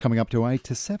Coming up to 8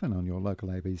 to 7 on your local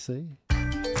ABC.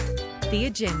 The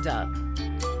Agenda.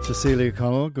 Cecilia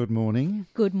Connell, good morning.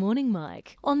 Good morning,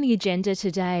 Mike. On the agenda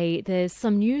today, there's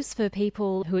some news for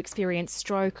people who experience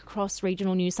stroke across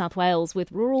regional New South Wales,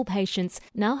 with rural patients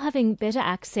now having better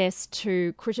access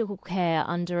to critical care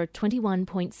under a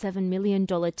 $21.7 million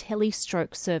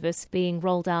tele-stroke service being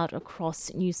rolled out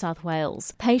across New South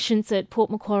Wales. Patients at Port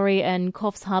Macquarie and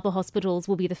Coffs Harbour hospitals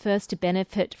will be the first to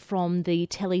benefit from the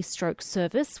tele-stroke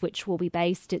service, which will be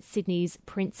based at Sydney's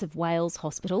Prince of Wales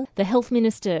Hospital. The Health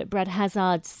Minister, Brad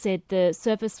Hazzard, said the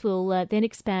service will then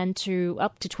expand to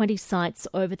up to 20 sites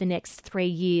over the next 3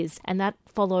 years, and that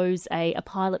follows a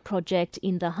pilot project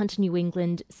in the Hunter New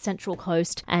England, Central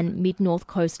Coast and Mid-North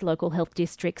Coast local health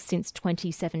districts since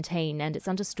 2017, and it's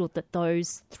understood that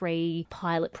those 3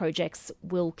 pilot projects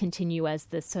will continue as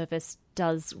the service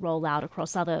does roll out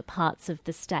across other parts of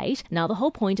the state. Now, the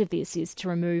whole point of this is to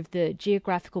remove the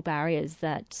geographical barriers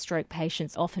that stroke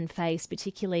patients often face,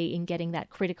 particularly in getting that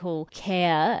critical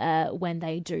care when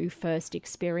they do first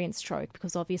experience stroke,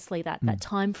 because obviously that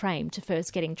time frame to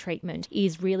first getting treatment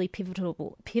is really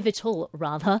pivotal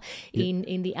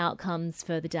in the outcomes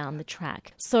further down the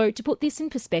track. So to put this in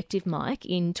perspective, Mike,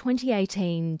 in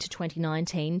 2018 to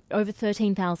 2019, over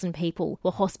 13,000 people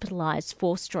were hospitalised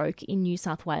for stroke in New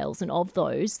South Wales, and of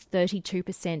those,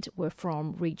 32% were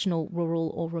from regional,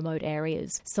 rural or remote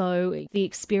areas. So the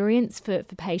experience for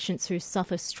patients who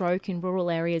suffer stroke in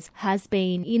rural areas has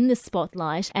been in the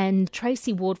spotlight, and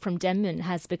Tracy Ward from Denman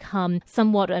has become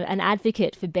somewhat an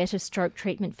advocate for better stroke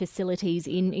treatment facilities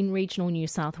in regional New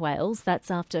South Wales.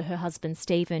 That's after her husband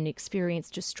Stephen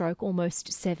experienced a stroke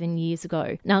almost 7 years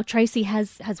ago. Now, Tracy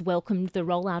has welcomed the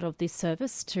rollout of this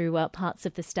service to parts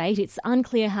of the state. It's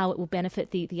unclear how it will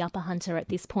benefit the Upper Hunter at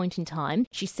this point in time.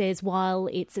 She says while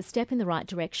it's a step in the right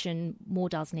direction, more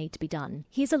does need to be done.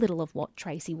 Here's a little of what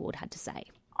Tracy Ward had to say.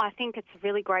 I think it's a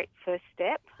really great first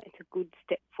step. It's a good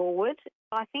step forward.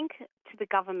 I think to the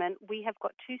government, we have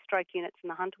got 2 stroke units in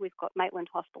the Hunter. We've got Maitland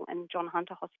Hospital and John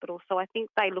Hunter Hospital. So I think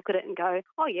they look at it and go,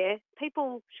 oh yeah,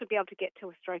 people should be able to get to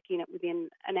a stroke unit within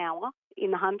an hour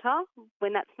in the Hunter,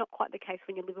 when that's not quite the case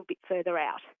when you live a bit further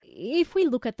out. If we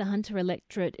look at the Hunter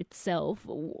electorate itself,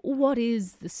 what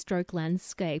is the stroke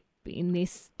landscape in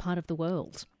this part of the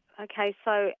world? Okay,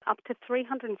 so up to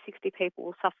 360 people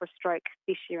will suffer a stroke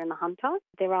this year in the Hunter.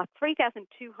 There are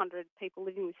 3,200 people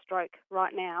living with stroke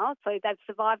right now. So they've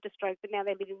survived a stroke, but now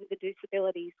they're living with the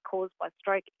disabilities caused by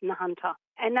stroke in the Hunter.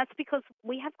 And that's because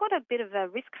we have got a bit of a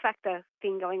risk factor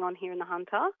thing going on here in the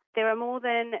Hunter. There are more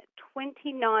than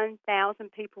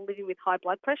 29,000 people living with high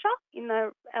blood pressure in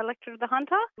the electorate of the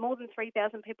Hunter, more than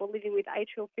 3,000 people living with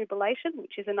atrial fibrillation,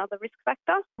 which is another risk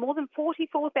factor, more than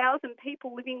 44,000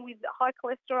 people living with high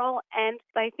cholesterol, and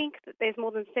they think that there's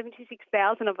more than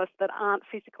 76,000 of us that aren't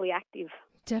physically active.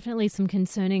 Definitely some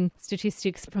concerning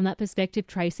statistics from that perspective,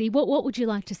 Tracy. What would you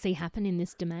like to see happen in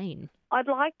this domain? I'd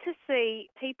like to see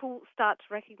people start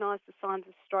to recognise the signs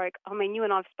of stroke. I mean, you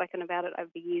and I have spoken about it over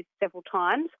the years several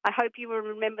times. I hope you will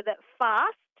remember that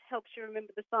FAST helps you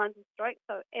remember the signs of stroke.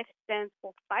 So F stands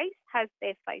for face, has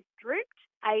their face drooped.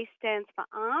 A stands for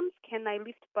arms, can they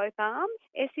lift both arms?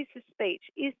 S is for speech,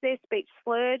 is their speech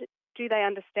slurred? Do they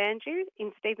understand you?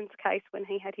 In Stephen's case, when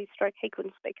he had his stroke, he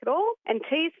couldn't speak at all. And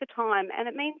T is for time, and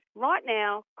it means right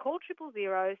now, call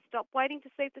 000, stop waiting to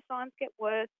see if the signs get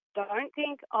worse. Don't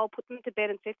think, I'll put them to bed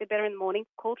and see if they're better in the morning.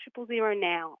 Call 000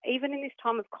 now. Even in this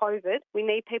time of COVID, we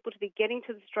need people to be getting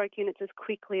to the stroke units as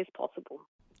quickly as possible.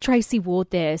 Tracy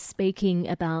Ward there speaking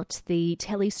about the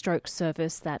tele-stroke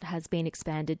service that has been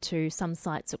expanded to some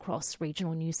sites across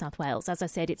regional New South Wales. As I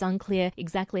said, it's unclear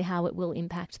exactly how it will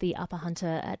impact the Upper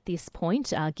Hunter at this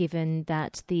point, given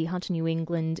that the Hunter New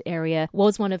England area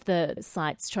was one of the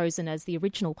sites chosen as the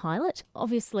original pilot.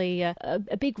 Obviously,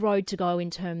 a big road to go in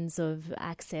terms of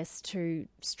access to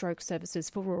stroke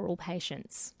services for rural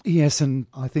patients. Yes, and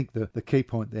I think the key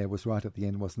point there was right at the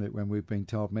end, wasn't it, when we've been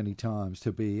told many times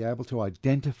to be able to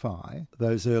identify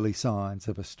those early signs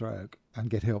of a stroke and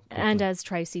get help quickly. And as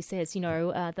Tracy says,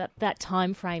 that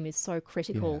time frame is so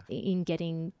critical in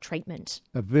getting treatment.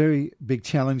 A very big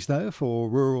challenge, though, for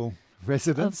rural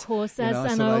residents. Of course, as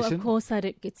I know, of course, that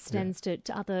it extends to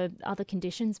other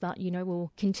conditions, but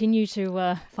we'll continue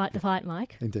to fight the fight,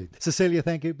 Mike. Indeed. Cecilia,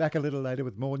 thank you. Back a little later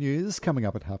with more news coming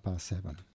up at 7:30.